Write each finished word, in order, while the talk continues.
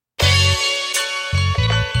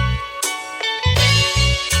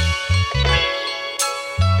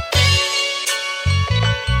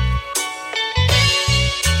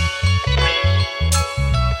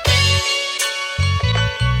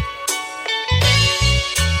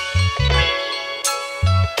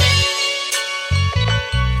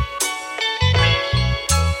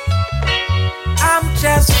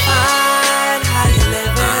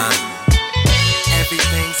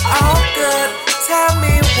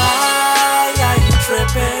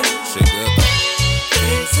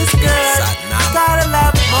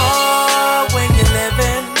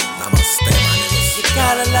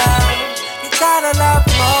gotta love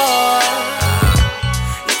more.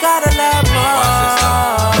 You gotta love more.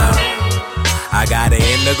 I got an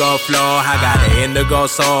indigo flow, I got an indigo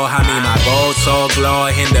soul. I mean my gold soul glow,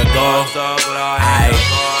 indigo. I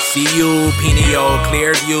see you, Pinio,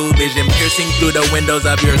 clear view, vision piercing through the windows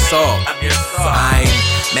of your soul. I'm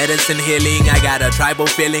medicine healing, I got a tribal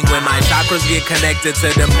feeling when my chakras get connected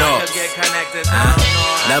to them notes.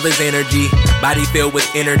 Love is energy, body filled with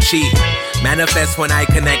inner chi. Manifest when I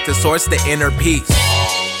connect to source, the inner peace.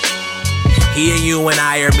 He and you and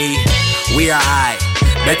I are me, we are I.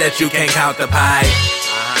 Bet that you can't count the pie.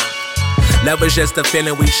 Love is just a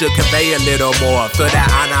feeling we should convey a little more. Feel that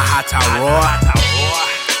anahata roar.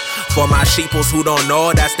 For my sheeples who don't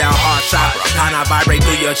know, that's that heart chakra. Kinda vibrate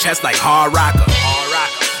through your chest like hard rocker.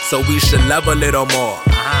 So we should love a little more.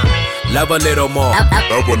 Love a little more.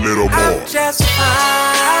 Love a little more. I'm just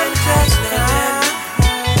fine, just fine.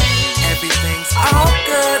 Everything's all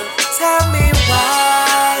good. Tell me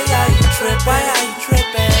why are you tripping? Why are you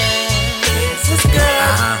tripping? This is good.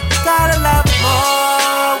 You gotta love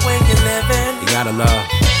more when you're living. You gotta love.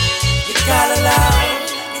 You gotta love.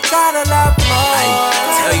 You gotta love more.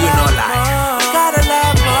 I tell you no lie. You gotta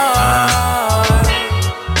love more.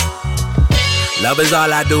 Love is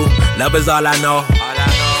all I do. Love is all I know.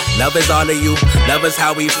 Love is all of you. Love is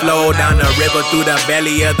how we flow down the river through the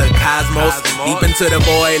belly of the cosmos. Deep into the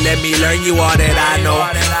void, let me learn you all that I know.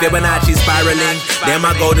 Fibonacci spiraling, then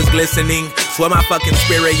my gold is glistening. Swear my fucking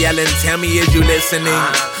spirit yelling, tell me is you listening?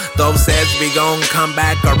 Though says we gon' come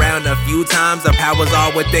back around a few times. The power's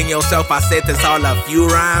all within yourself, I said this all a few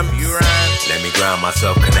rhymes. Let me ground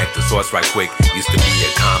myself, connect the source right quick. Used to be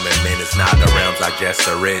a common man, it's now the realms I just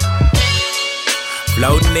are it.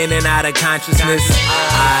 Floating in and out of consciousness,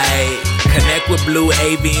 I connect with blue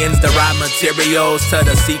avians, the raw materials to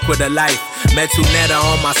the secret of life. Metunetta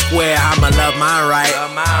on my square, I'ma love mine right.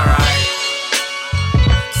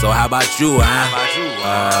 So how about you, huh?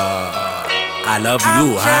 I love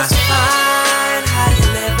you, huh? I'm just fine, how you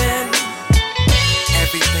living?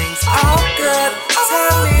 Everything's all good.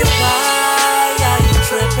 Tell me why are you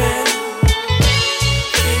tripping?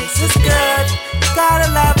 Things is good. You gotta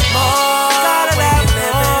love more. Gotta love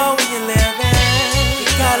more when you're living. You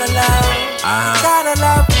gotta love. Gotta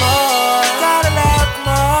love more. Gotta love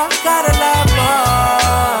more. Gotta love more.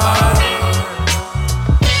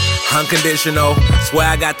 Unconditional, swear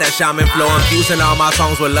I got that shaman flow. I'm fusing all my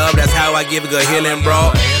songs with love, that's how I give good healing,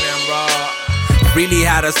 bro. Really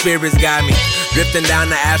how the spirits got me. Drifting down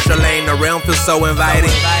the astral lane, the realm feels so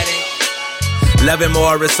inviting. Loving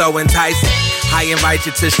more is so enticing. I invite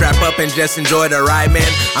you to strap up and just enjoy the ride, man.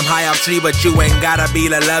 I'm high off tree, but you ain't gotta be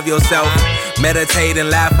to love yourself. Meditate and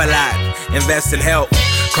laugh a lot, invest in help.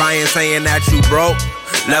 Crying saying that you broke,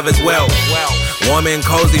 love is wealth. Warm and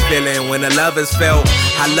cozy feeling when the love is felt.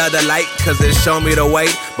 I love the light cause it show me the way,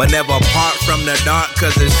 but never part from the dark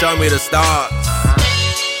cause it show me the stars.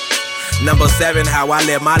 Number 7, how I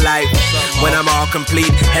live my life. When I'm all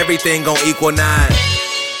complete, everything gon' equal 9.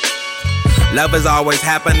 Love is always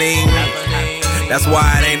happening. That's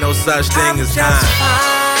why it ain't no such thing as time. I'm just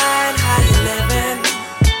fine, how you living?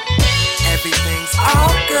 Everything's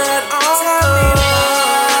all good. Tell me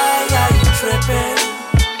why are you tripping?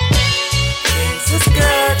 Things is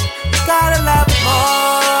good. You gotta love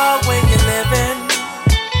more when you're living.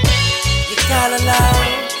 You gotta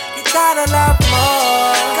love. You gotta love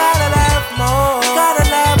more. Gotta love more. Gotta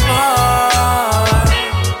love more.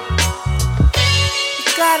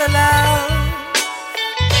 You gotta love.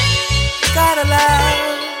 Gotta love,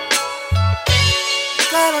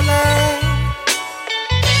 gotta love,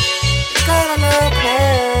 gotta love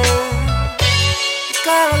more.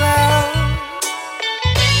 Gotta love,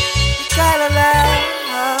 gotta love,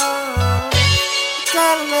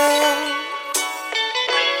 gotta love,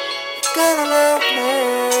 gotta love more.